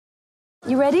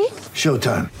You ready?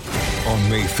 Showtime. On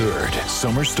May 3rd,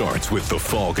 summer starts with The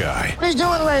Fall Guy. Let's do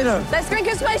it later. Let's drink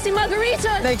a spicy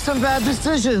margarita. Make some bad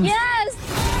decisions. Yes!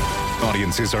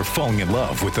 Audiences are falling in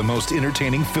love with the most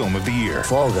entertaining film of the year.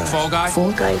 Fall Guy. Fall Guy?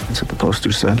 Fall guy. That's what the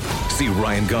poster said. See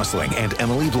Ryan Gosling and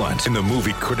Emily Blunt in the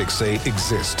movie critics say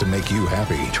exists to make you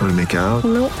happy. Trying to make it out?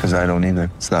 Nope. Because I don't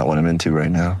either. It's not what I'm into right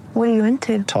now. What are you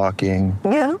into? Talking.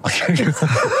 Yeah.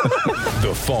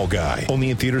 The Fall Guy.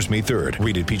 Only in theaters May 3rd.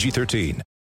 Rated PG-13.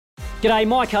 G'day,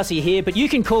 Mike Hussey here, but you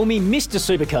can call me Mr.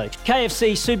 Supercoach.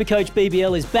 KFC Supercoach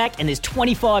BBL is back and there's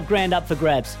 25 grand up for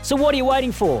grabs. So what are you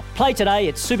waiting for? Play today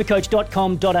at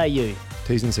supercoach.com.au.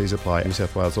 T's and C's apply. New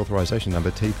South Wales authorisation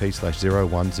number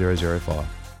TP/01005.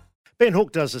 Ben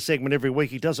Hook does a segment every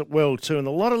week. He does it well too, and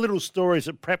a lot of little stories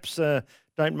that perhaps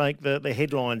don't make the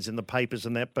headlines in the papers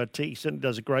and that, but he certainly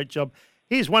does a great job.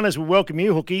 Here's one as we welcome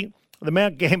you, Hookie. The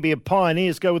Mount Gambier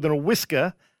Pioneers go within a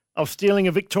whisker of stealing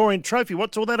a Victorian trophy.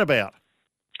 What's all that about?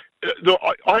 Look,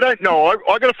 I don't know.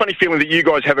 I got a funny feeling that you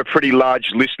guys have a pretty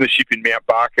large listenership in Mount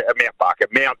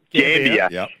Gambier.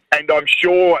 Yeah. And I'm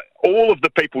sure all of the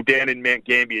people down in Mount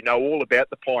Gambier know all about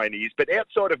the Pioneers. But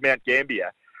outside of Mount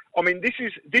Gambier, I mean, this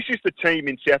is the team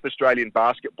in South Australian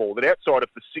basketball that outside of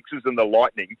the Sixers and the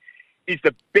Lightning is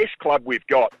the best club we've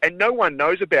got. And no one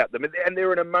knows about them. And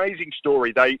they're an amazing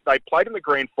story. They played in the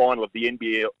grand final of the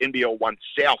NBL 1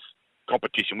 South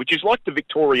competition, which is like the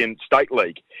Victorian State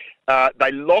League.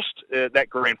 They lost that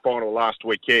grand final last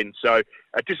weekend, so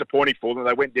disappointing for them.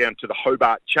 They went down to the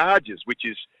Hobart Chargers, which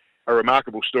is a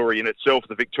remarkable story in itself.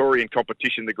 The Victorian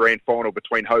competition, the grand final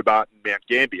between Hobart and Mount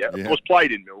Gambier, of course,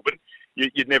 played in Melbourne.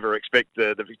 You'd never expect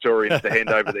the Victorians to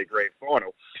hand over their grand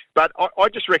final. But I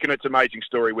just reckon it's an amazing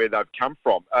story where they've come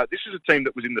from. This is a team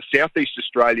that was in the Southeast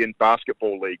Australian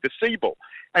Basketball League, the Seaball,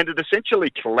 and it essentially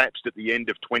collapsed at the end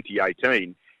of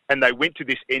 2018. And they went to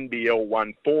this NBL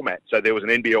 1 format. So there was an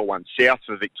NBL 1 South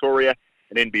for Victoria,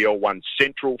 an NBL 1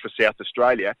 Central for South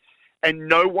Australia, and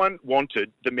no one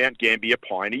wanted the Mount Gambier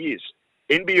Pioneers.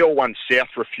 NBL 1 South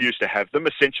refused to have them,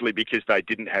 essentially because they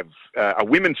didn't have a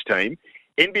women's team.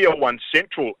 NBL 1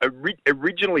 Central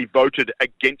originally voted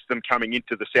against them coming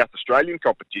into the South Australian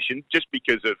competition just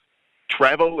because of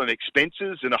travel and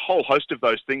expenses and a whole host of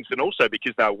those things, and also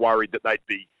because they were worried that they'd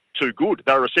be too good.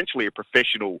 They were essentially a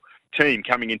professional team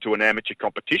coming into an amateur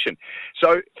competition.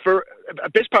 So for a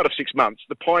best part of 6 months,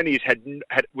 the Pioneers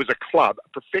was a club, a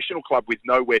professional club with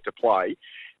nowhere to play.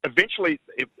 Eventually,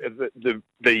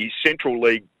 the Central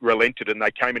League relented and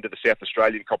they came into the South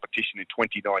Australian competition in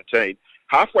 2019.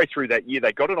 Halfway through that year,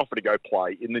 they got an offer to go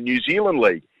play in the New Zealand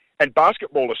League. And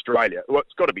Basketball Australia, well,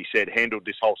 it's got to be said, handled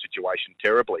this whole situation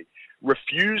terribly,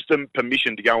 refused them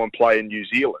permission to go and play in New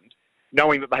Zealand,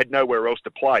 knowing that they had nowhere else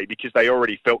to play because they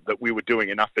already felt that we were doing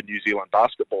enough for New Zealand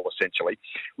basketball, essentially.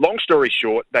 Long story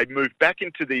short, they moved back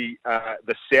into the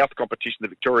South competition, the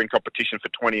Victorian competition for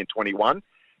 20 and 21.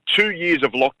 2 years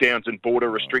of lockdowns and border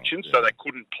restrictions, so they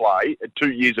couldn't play, and 2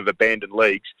 years of abandoned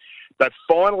leagues. They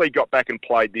finally got back and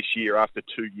played this year after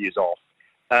 2 years off.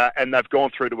 And they've gone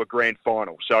through to a grand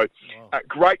final. So,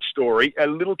 great story. A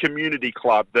little community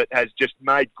club that has just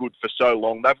made good for so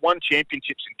long. They've won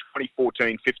championships in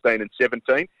 2014, 15 and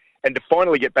 17. And to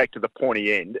finally get back to the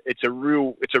pointy end, it's a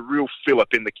real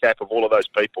fill-up in the cap of all of those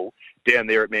people down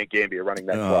there at Mount Gambier running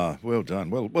that club. Well done.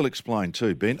 Well explained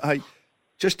too, Ben. Hey,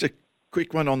 just a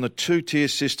quick one on the two-tier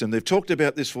system. They've talked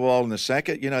about this for a while in the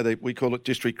SACA. You know, we call it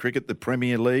District Cricket, the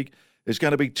Premier League. There's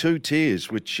going to be 2 tiers,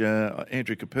 which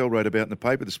Andrew Capel wrote about in the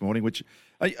paper this morning. Which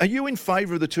are you in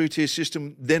favour of the 2-tier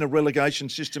system, then a relegation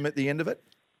system at the end of it?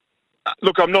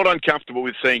 Look, I'm not uncomfortable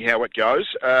with seeing how it goes.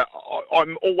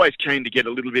 I'm always keen to get a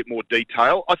little bit more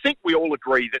detail. I think we all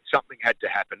agree that something had to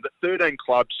happen, that 13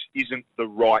 clubs isn't the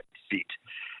right fit.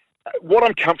 What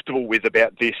I'm comfortable with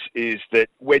about this is that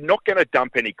we're not going to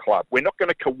dump any club. We're not going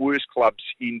to coerce clubs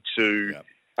into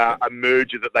a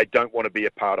merger that they don't want to be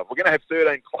a part of. We're going to have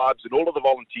 13 clubs and all of the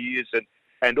volunteers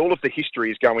and all of the history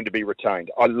is going to be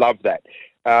retained. I love that.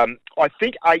 I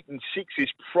think 8 and 6 is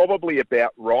probably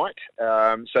about right.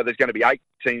 So there's going to be 8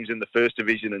 teams in the first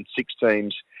division and 6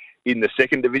 teams in the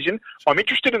second division. I'm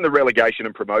interested in the relegation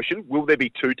and promotion. Will there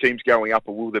be 2 teams going up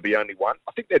or will there be only 1?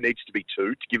 I think there needs to be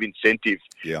 2 to give incentive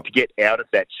to get out of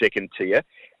that second tier.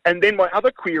 And then my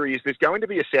other query is there's going to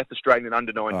be a South Australian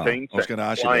under-19 team. I was going to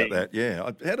ask you about that.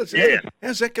 Yeah.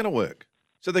 How's that going to work?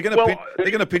 So they're going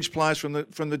to pinch players from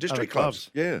the district clubs.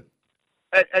 Yeah.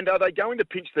 And are they going to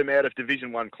pinch them out of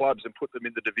Division 1 clubs and put them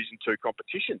in the Division 2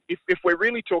 competition? If we're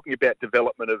really talking about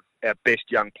development of our best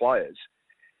young players,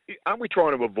 aren't we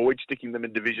trying to avoid sticking them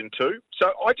in Division 2?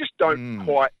 So I just don't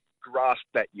quite grasp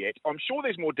that yet. I'm sure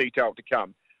there's more detail to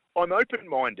come. I'm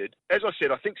open-minded. As I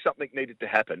said, I think something needed to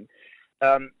happen.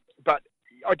 But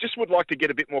I just would like to get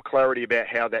a bit more clarity about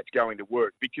how that's going to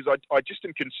work, because I just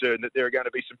am concerned that there are going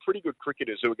to be some pretty good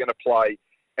cricketers who are going to play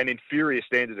an inferior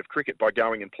standard of cricket by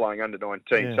going and playing under 19.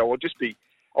 Yeah. So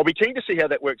I'll be keen to see how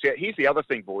that works out. Here's the other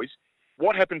thing, boys.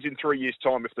 What happens in 3 years'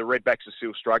 time if the Redbacks are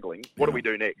still struggling? What do we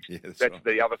do next? Yeah, that's right.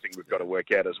 The other thing we've got to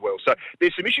work out as well. So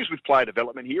there's some issues with player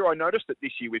development here. I noticed that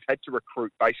this year we've had to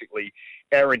recruit basically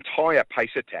our entire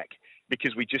pace attack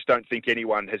because we just don't think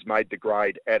anyone has made the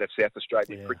grade out of South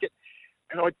Australian cricket.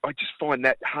 And I just find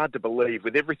that hard to believe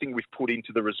with everything we've put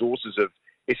into the resources of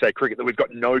SA cricket that we've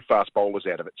got no fast bowlers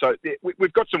out of it. So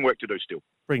we've got some work to do still.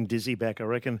 Bring Dizzy back, I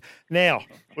reckon. Now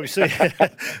we've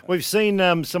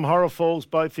seen some horror falls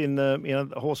both in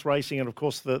the horse racing and of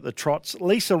course the trots.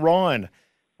 Lisa Ryan,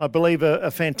 I believe,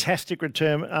 a fantastic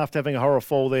return after having a horror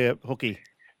fall there, Hookie.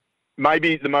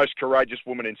 Maybe the most courageous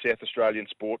woman in South Australian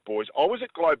sport, boys. I was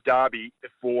at Globe Derby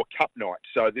for Cup night.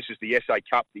 So this is the SA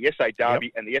Cup, the SA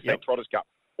Derby, and the SA Trotters Cup,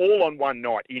 all on one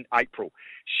night in April.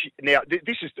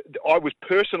 I was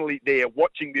personally there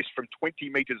watching this from 20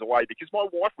 metres away because my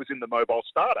wife was in the mobile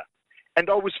starter. And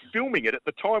I was filming it at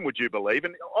the time, would you believe?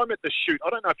 And I'm at the chute.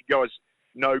 I don't know if you guys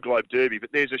know Globe Derby,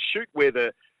 but there's a chute where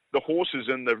the horses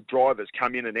and the drivers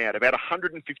come in and out about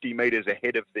 150 metres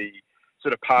ahead of the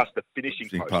sort of past the finishing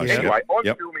post. Anyway,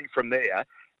 I'm filming from there,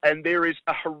 and there is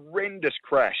a horrendous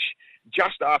crash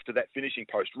just after that finishing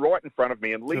post, right in front of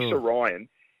me, and Lisa Ryan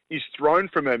is thrown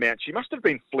from her mount. She must have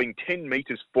been flinged 10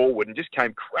 metres forward and just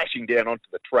came crashing down onto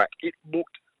the track. It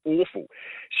looked awful.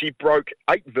 She broke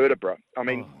 8 vertebrae. I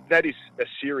mean, that is a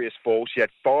serious fall. She had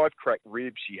 5 cracked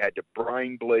ribs. She had a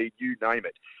brain bleed, you name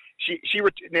it.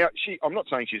 I'm not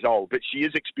saying she's old, but she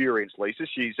is experienced, Lisa.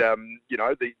 She's,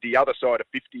 the other side of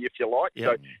 50, if you like. Yep.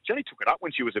 So she only took it up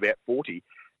when she was about 40.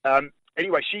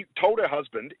 Anyway, she told her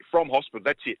husband from hospital,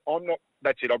 that's it,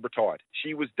 I'm retired.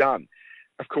 She was done.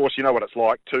 Of course, you know what it's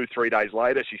like. 2-3 days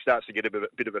later, she starts to get a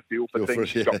bit of a feel for things.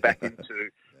 She got back into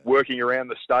working around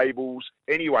the stables.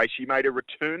 Anyway, she made a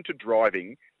return to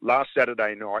driving last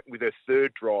Saturday night with her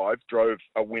third drive, drove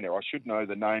a winner. I should know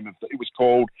the name of it was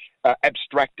called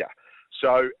Abstractor.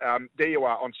 So there you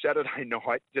are on Saturday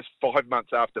night, just 5 months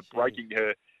after breaking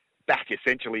her back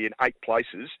essentially in 8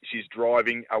 places. She's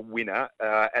driving a winner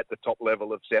at the top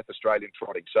level of South Australian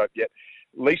trotting. So,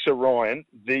 Lisa Ryan,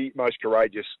 the most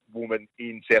courageous woman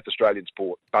in South Australian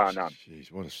sport, bar none. Jeez,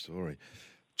 what a story.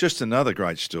 Just another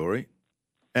great story.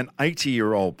 An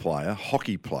 80-year-old player,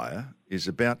 hockey player, is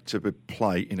about to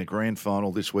play in a grand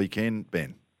final this weekend,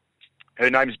 Ben. Her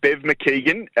name's Bev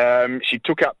McKeegan. She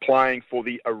took up playing for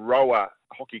the Aroa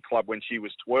Hockey Club when she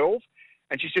was 12,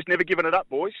 and she's just never given it up,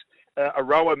 boys.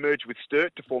 Aroa merged with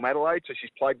Sturt to form Adelaide, so she's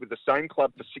played with the same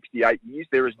club for 68 years.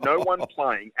 There is no one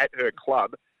playing at her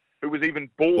club who was even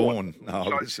born. No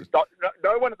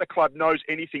one at the club knows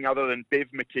anything other than Bev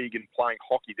McKeegan playing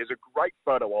hockey. There's a great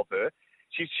photo of her.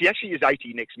 She actually is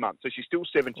 80 next month, so she's still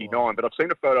 79, but I've seen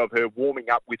a photo of her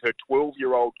warming up with her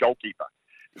 12-year-old goalkeeper,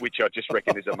 which I just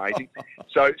reckon is amazing.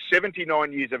 So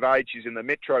 79 years of age, she's in the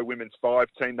Metro Women's 5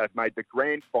 team. They've made the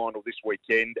grand final this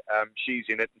weekend. She's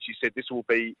in it, and she said this will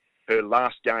be her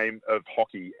last game of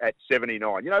hockey at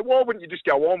 79. Why wouldn't you just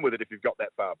go on with it if you've got that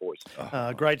far, boys?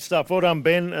 Great stuff. Well done,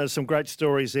 Ben. Some great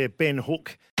stories there. Ben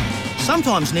Hook.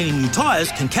 Sometimes needing new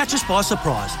tyres can catch us by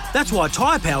surprise. That's why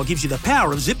Tyre Power gives you the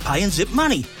power of Zip Pay and Zip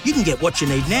Money. You can get what you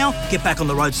need now, get back on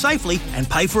the road safely and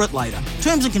pay for it later.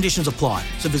 Terms and conditions apply.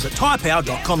 So visit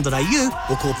tyrepower.com.au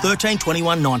or call 13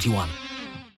 21 91.